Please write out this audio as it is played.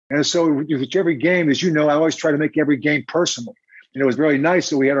And so with every game, as you know, I always try to make every game personal. And it was really nice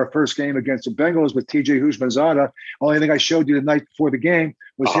that we had our first game against the Bengals with TJ Houshmandzadeh. Only thing I showed you the night before the game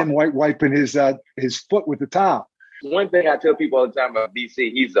was him wiping his foot with the towel. One thing I tell people all the time about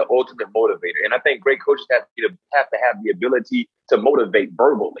BC, he's the ultimate motivator. And I think great coaches have to have the ability to motivate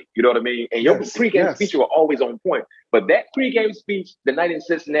verbally. You know what I mean? And your pregame speech were always on point. But that pregame speech the night in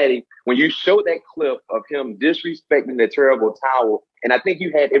Cincinnati, when you showed that clip of him disrespecting the terrible towel, and I think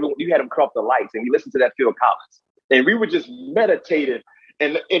you had him cut off the lights, and we listened to that Phil Collins. And we were just meditating.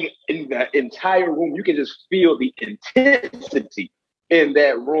 And in the entire room, you can just feel the intensity in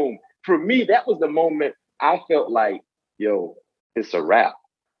that room. For me, that was the moment I felt like, yo, it's a wrap.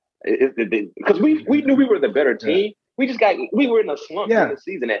 Because we knew we were the better team. We were in a slump in the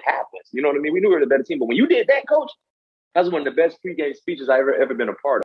season. It happens. You know what I mean? We knew we were the better team. But when you did that, coach, that was one of the best pregame speeches I've ever been a part of.